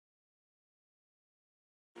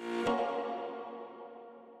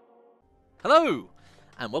Hello,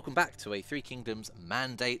 and welcome back to a Three Kingdoms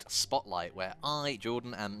Mandate Spotlight, where I,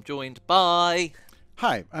 Jordan, am joined by...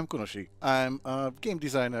 Hi, I'm Konoshi. I'm a game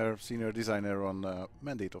designer, senior designer on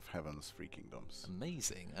Mandate of Heaven's Three Kingdoms.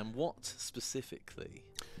 Amazing. And what specifically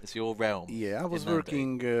is your realm? Yeah, I was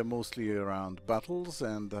working mostly around battles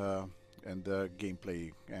and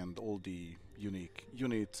gameplay and all the unique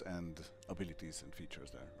units and abilities and features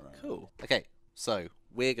there. Right. Cool. Okay, so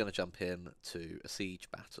we're going to jump in to a siege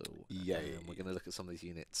battle. Yeah. And we're going to look at some of these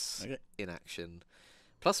units Okay. in action,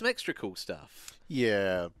 plus some extra cool stuff.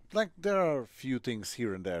 Yeah, like there are a few things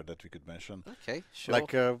here and there that we could mention. Okay, sure.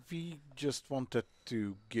 Like we just wanted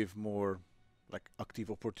to give more like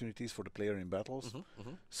active opportunities for the player in battles.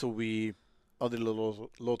 So we added a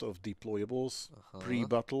lot of deployables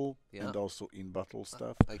pre-battle and also in-battle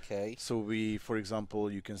stuff. Okay. So we, for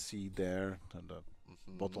example, you can see there on the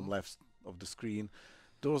bottom left of the screen,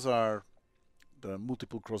 those are the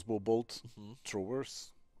multiple crossbow bolt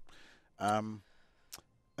throwers.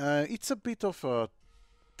 It's a bit of a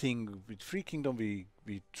thing with Free Kingdom. We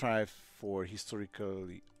strive for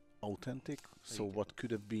historically authentic, so what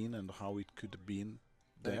could have been and how it could have been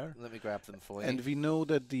there. Let me grab them for you. And we know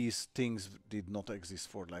that these things did not exist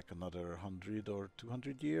for like another 100 or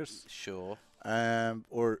 200 years. Sure.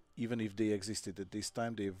 Or even if they existed at this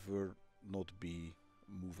time, they were not be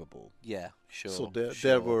movable. Yeah, sure. So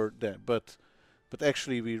there were there, but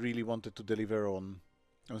actually we really wanted to deliver on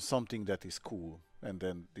something that is cool, and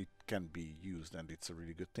then it can be used, and it's a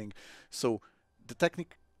really good thing. So the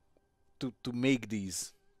technique to make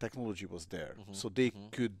these technology was there, so they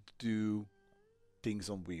could do things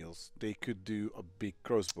on wheels. They could do a big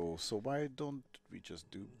crossbow. So why don't we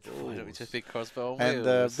just do bows? Why don't we just big crossbow on And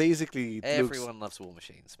wheels? basically, it Everyone loves war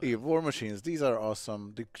machines. yeah, war machines. These are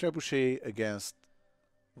awesome. The trebuchet against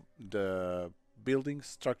the buildings,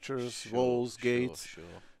 structures, walls, gates. Sure.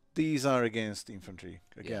 These are against infantry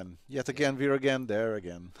again. Yet again, we're again there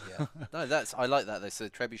again. Yeah. No, I like that though. So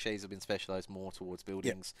trebuchets have been specialised more towards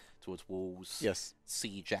buildings, towards walls, Yes.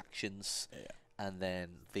 siege actions, Yeah. and then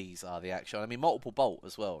these are the action. I mean, multiple bolt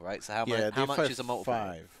as well, right? So how Yeah, much is a multiple?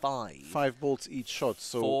 Five. 5 bolts each shot.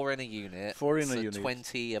 So 4 in a unit. 4 in a so unit.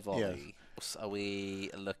 20 a volley. Yes. What are we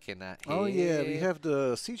looking at here? Oh yeah, we have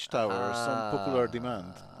the siege towers on popular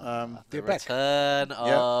demand. The They're back. return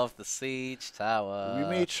of the siege tower. We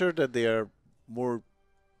made sure that they are more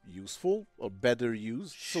useful or better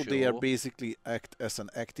used, so they are Sure. basically act as an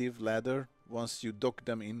active ladder. Once you dock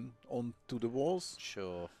them in onto the walls,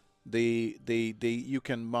 Sure. you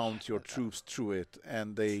can mount your troops through it,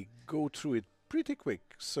 and they go through it pretty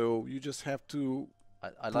quick. So you just have to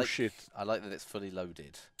push it. I like that it's fully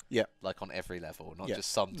loaded. Yeah. Like on every level, not Yeah.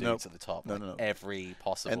 just some dudes No. at the top. No, like no, no. every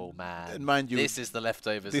possible man. And mind you, this is the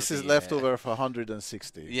leftovers. this of is the leftover for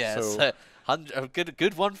 160. Yeah, so so a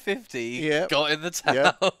good 150 Yeah. got in the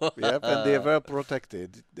tower. Yep, and they were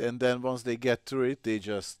protected. And then once they get through it, they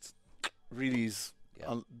just release,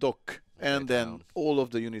 dock, and then down. all of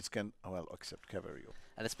the units can, well, except cavalry.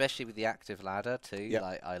 And especially with the active ladder too. Yeah.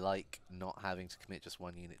 Like I like not having to commit just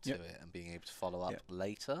one unit to it and being able to follow up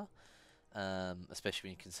later. Especially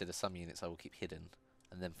when you consider some units I will keep hidden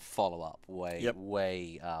and then follow up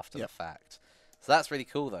way after the fact. So that's really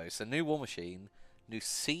cool though. So new war machine, new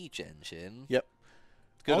siege engine. Yep.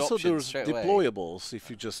 Good Also, options there's straight away. deployables if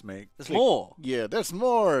you just make. There's click. more. Yeah, there's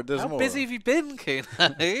more. There's How more. busy have you been, Kino?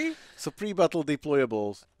 So pre-battle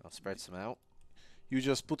deployables, I'll spread some out. you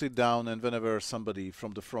just put it down, and whenever somebody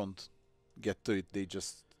from the front get to it, they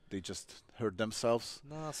just hurt themselves.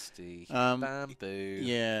 Nasty. Um, Bamboo.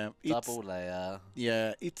 Yeah, Double layer.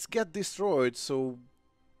 Yeah, it's get destroyed. So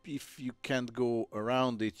if you can't go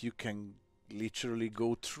around it, you can literally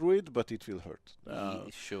go through it, but it will hurt.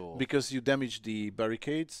 Sure. Because you damage the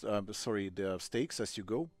barricades. Sorry, the stakes as you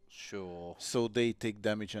go. Sure. So they take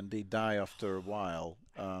damage and they die after a while.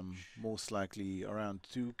 Most likely around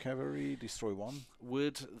 2 cavalry, destroy 1.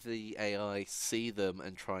 Would the AI see them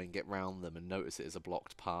and try and get round them and notice it as a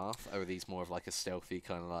blocked path? Or are these more of like a stealthy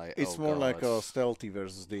kind of like... It's oh more like a God. stealthy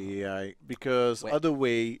versus the AI, because other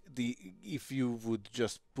way, if you would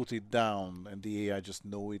just put it down and the AI just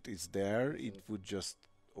know it is there, it would just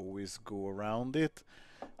always go around it.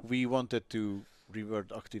 We wanted to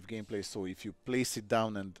revert active gameplay, so if you place it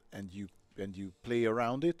down and you play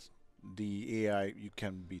around it, the AI, you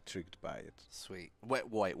can be tricked by it. Sweet. Wait,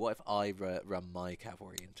 what if I run my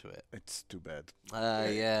cavalry into it? It's too bad.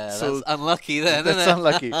 Yeah, So that's unlucky then, That's isn't it?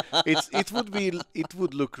 unlucky. It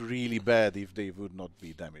would look really bad if they would not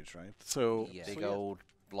be damaged, right? So Big old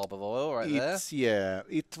blob of oil right there. Yeah,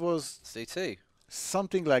 it was C2.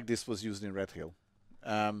 something like this was used in Red Hill.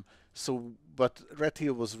 But Red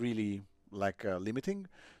Hill was really like limiting.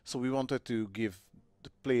 So we wanted to give the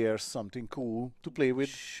players something cool to play with.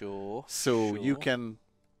 Sure. So you can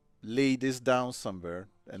lay this down somewhere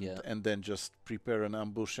and Yeah. and then just prepare an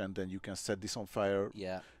ambush, and then you can set this on fire.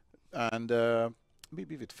 Yeah. And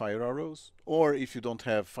maybe with fire arrows, or if you don't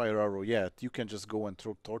have fire arrow yet, you can just go and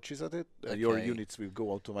throw torches at it. Your units will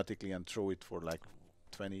go automatically and throw it for like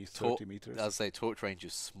 20, 30 meters. I'll say torch range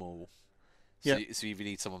is small. Yeah. So you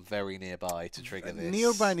need someone very nearby to trigger this.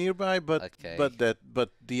 Nearby, but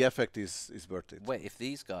the effect is worth it. Wait, if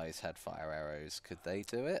these guys had fire arrows, could they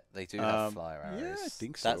do it? They do have fire arrows. Yeah, I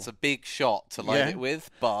think so. That's a big shot to light it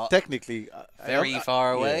with, but technically, very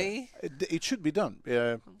far away. It should be done.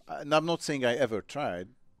 And I'm not saying I ever tried.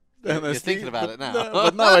 You're thinking about it now.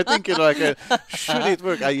 But now I think should it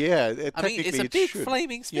work? Yeah, I mean, it's a big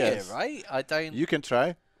flaming spear, right? I don't. You can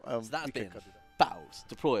try. So that's been battles,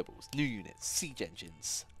 deployables, new units, siege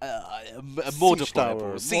engines, more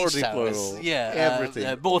deployables, siege towers,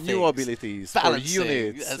 everything, more new abilities, balancing,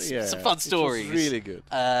 units, some fun stories, it was really good.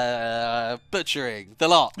 Butchering, the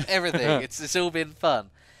lot, everything. It's all been fun.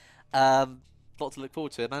 Lot to look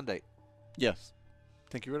forward to. Mandate. Yes,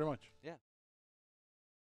 thank you very much.